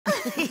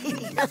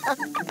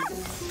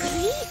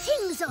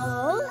Greetings,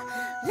 all.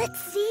 Let's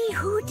see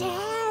who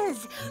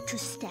dares to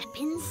step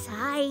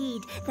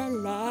inside the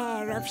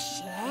lair of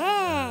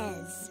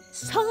shares.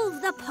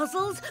 Solve the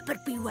puzzles,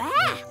 but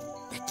beware.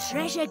 The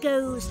treasure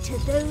goes to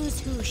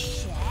those who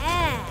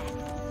share.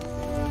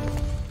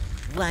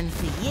 One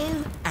for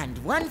you and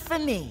one for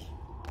me.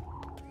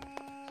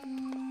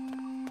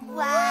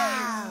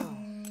 Wow!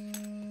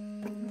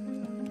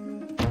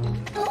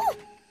 Oh,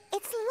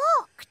 it's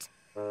locked.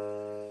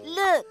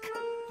 Look,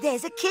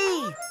 there's a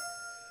key.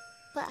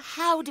 But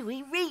how do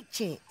we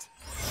reach it?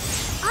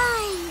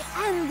 I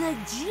am the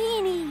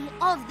genie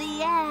of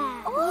the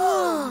air.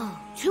 Oh!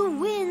 To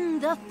win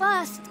the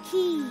first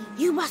key,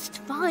 you must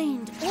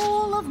find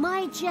all of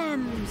my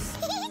gems.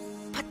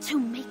 But to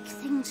make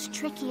things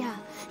trickier,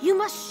 you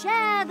must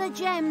share the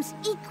gems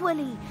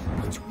equally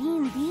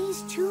between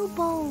these two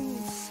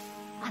bowls.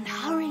 And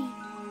hurry,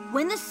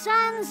 when the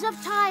sands of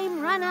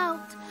time run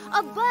out,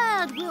 a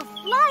bird will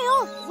fly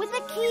off with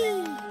the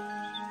key.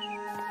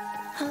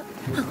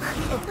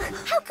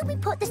 How can we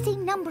put the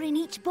same number in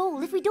each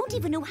bowl if we don't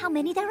even know how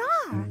many there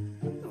are?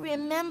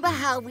 Remember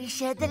how we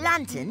shared the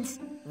lanterns?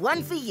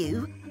 One for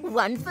you,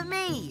 one for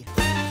me.